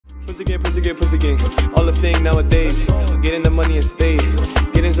Pussy game, pussy game, pussy game. All the thing nowadays. Getting the money and stay.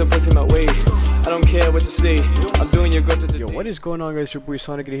 Getting some pussy my way. I don't care what you say. I'm doing your growth to the Yo, what is going on, guys? Your boy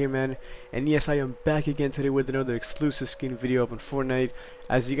SonicKid here, man. And yes, I am back again today with another exclusive skin video up on Fortnite.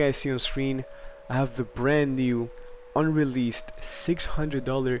 As you guys see on screen, I have the brand new, unreleased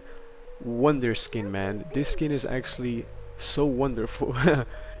 $600 Wonder skin, man. This skin is actually so wonderful.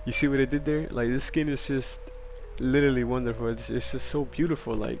 You see what I did there? Like, this skin is just literally wonderful. It's just so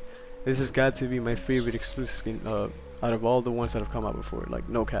beautiful. Like, this has got to be my favorite exclusive skin out of all the ones that have come out before. Like,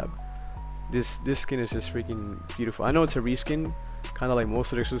 no cap. This skin is just freaking beautiful. I know it's a reskin, kind of like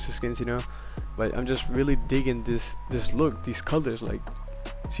most of the exclusive skins, you know, but I'm just really digging this look, these colors. Like,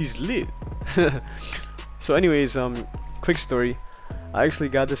 she's lit. So anyways, quick story. I actually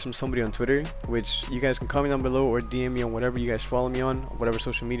got this from somebody on Twitter, which you guys can comment down below or DM me on whatever you guys follow me on, whatever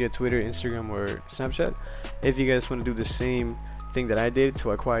social media, Twitter, Instagram, or Snapchat, if you guys want to do the same thing that I did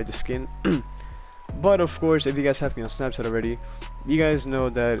to acquire the skin. But of course, if you guys have me on Snapchat already, you guys know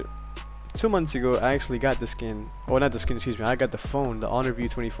that 2 months ago I actually got the skin, or not the skin, excuse me, I got the phone, the Honor View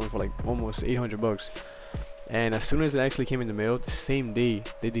 20 phone, for like almost 800 bucks. And as soon as it actually came in the mail, the same day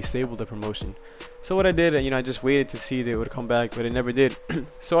they disabled the promotion. So what I did, you know, I just waited to see if it would come back, but it never did.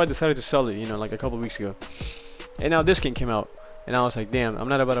 So I decided to sell it, you know, like a couple weeks ago. And now this skin came out, and I was like, damn, I'm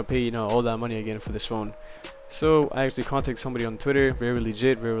not about to pay, you know, all that money again for this phone. So I actually contacted somebody on Twitter, very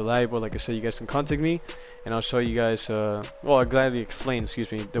legit, very reliable. Like I said, you guys can contact me, and I'll show you guys. Well, I'll gladly explain,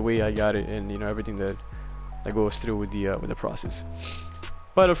 excuse me, the way I got it, and you know, everything that goes through with the process.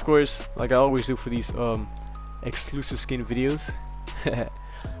 But of course, like I always do for these exclusive skin videos,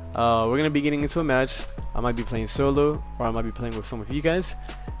 we're gonna be getting into a match. I might be playing solo, or I might be playing with some of you guys,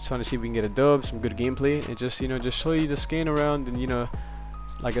 trying to see if we can get a dub, some good gameplay, and just, you know, just show you the skin around, and you know,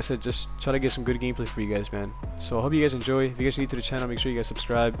 like I said, just try to get some good gameplay for you guys, man. So I hope you guys enjoy. If you guys are new to the channel, make sure you guys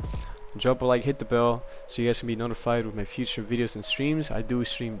subscribe, drop a like, hit the bell, so you guys can be notified with my future videos and streams. I do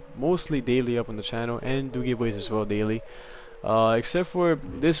stream mostly daily up on the channel, and do giveaways as well daily. Except for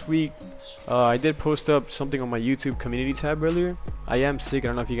this week, I did post up something on my YouTube community tab earlier. I am sick, I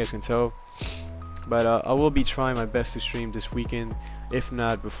don't know if you guys can tell, but I will be trying my best to stream this weekend, if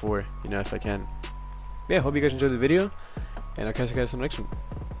not before, you know, if I can. Yeah, hope you guys enjoyed the video, and I'll catch you guys on the next one.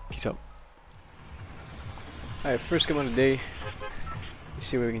 Peace out. Alright, first game of the day. Let's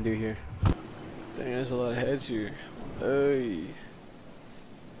see what we can do here. Dang, there's a lot of heads here. Hey.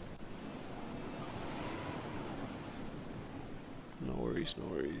 No worries, no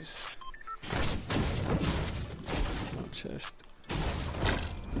worries. No chest.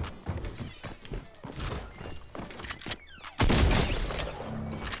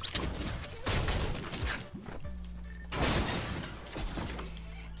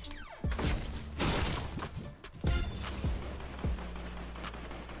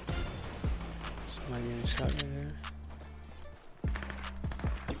 Somebody getting shot right there.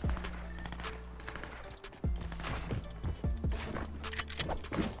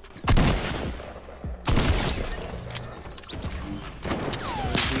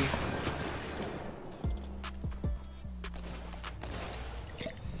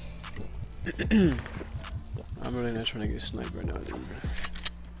 I'm really not trying to get sniped right now, dude.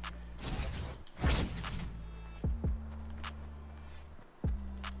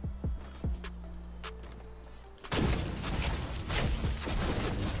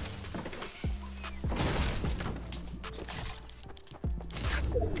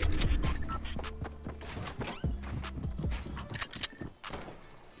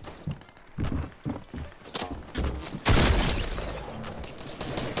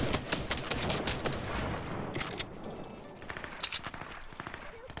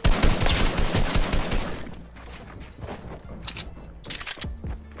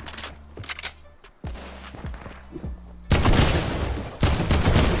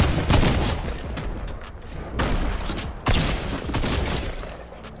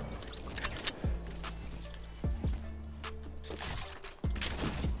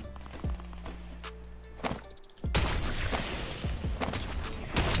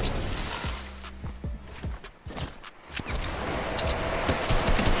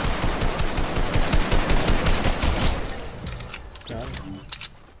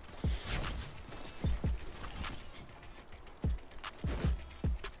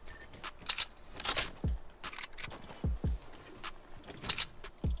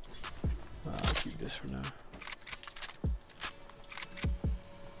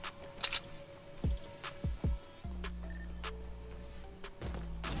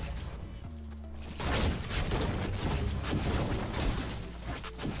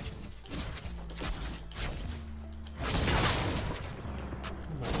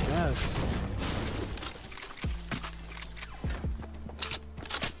 fast.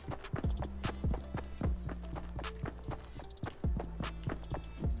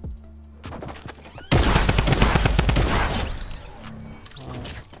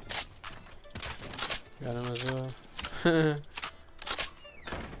 Got him as well.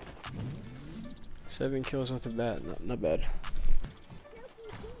 7 kills off the bat, not bad.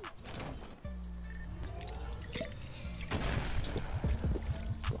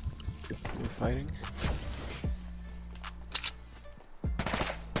 We're fighting.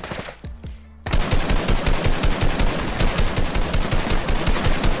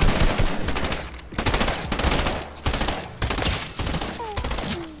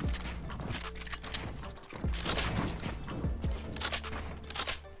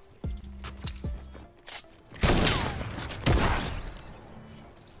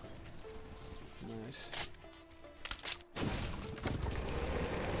 Nice.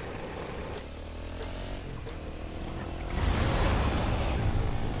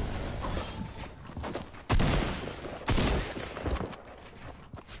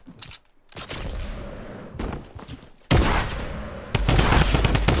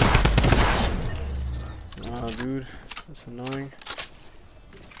 Oh, dude, that's annoying.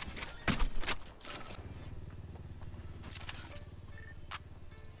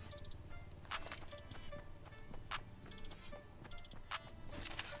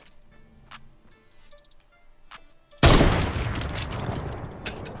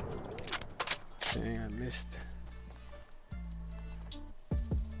 Dang, I missed.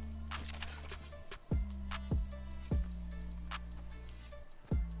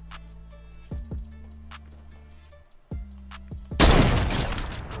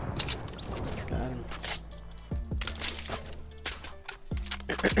 Got him.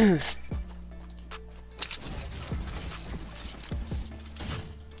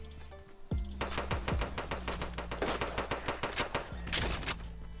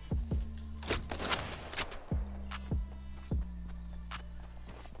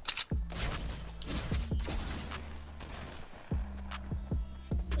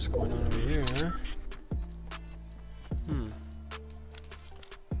 What's going on over here, huh?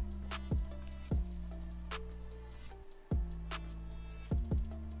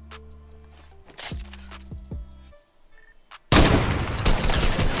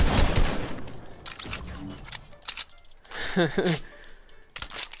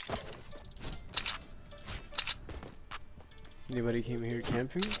 Anybody came here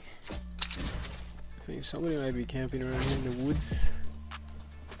camping? I think somebody might be camping around here in the woods.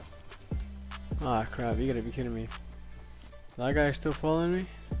 Ah, crap, you gotta be kidding me. That guy's still following me?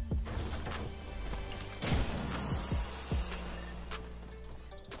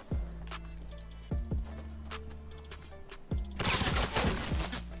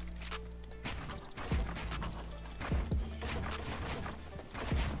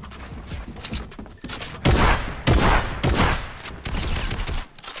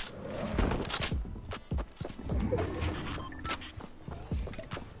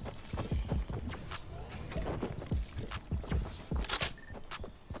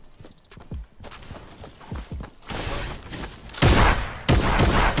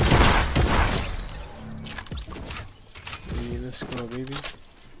 Let's go, baby.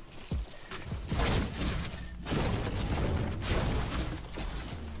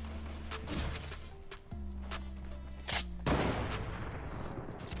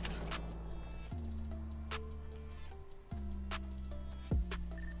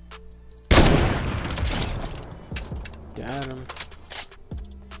 Got him.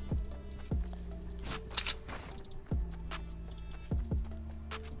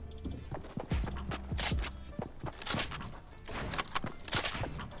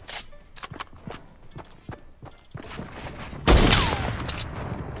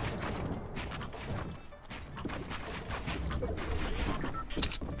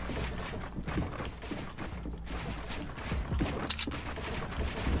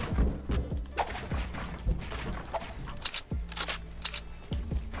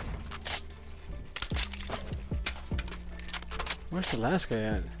 Where's the last guy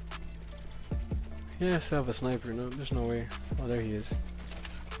at? He has to have a sniper. No, there's no way. Oh, there he is.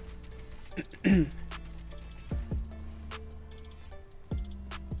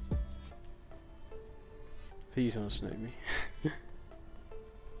 Please don't snipe me.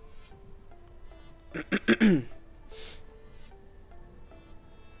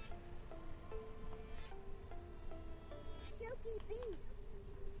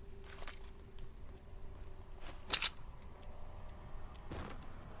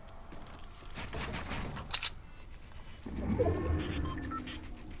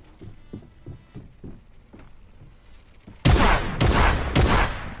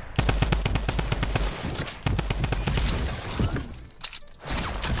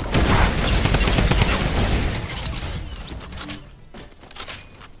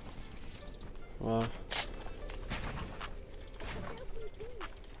 Wow.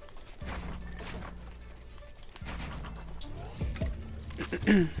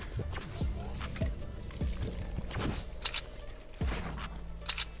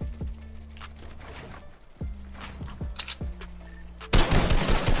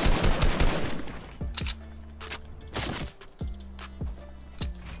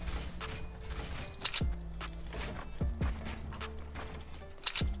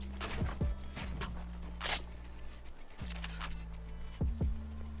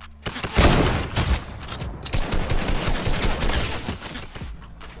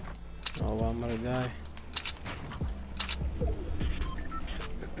 Oh wow, I'm gonna die.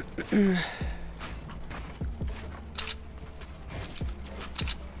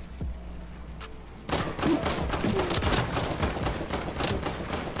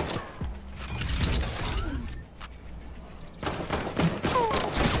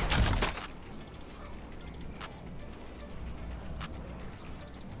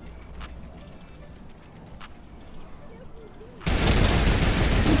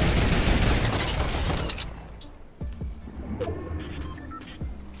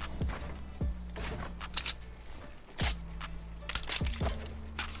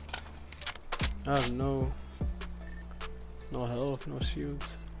 I have no health, no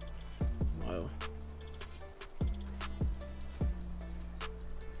shields. Wow.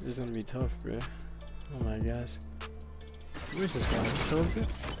 This is gonna be tough, bro. Oh my gosh. Where's this guy? He's so good.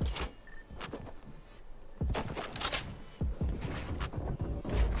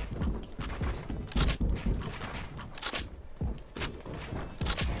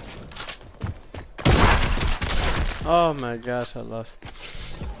 Oh my gosh, I lost.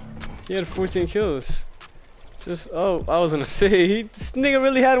 He had 14 kills. Just, oh, I was gonna say, this nigga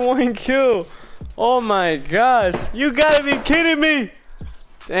really had 1 kill. Oh my gosh, you gotta be kidding me.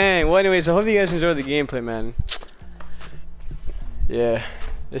 Dang, well anyways, I hope you guys enjoyed the gameplay, man. Yeah,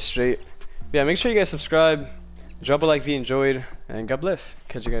 it's straight. Yeah, make sure you guys subscribe, drop a like if you enjoyed, and God bless.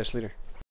 Catch you guys later.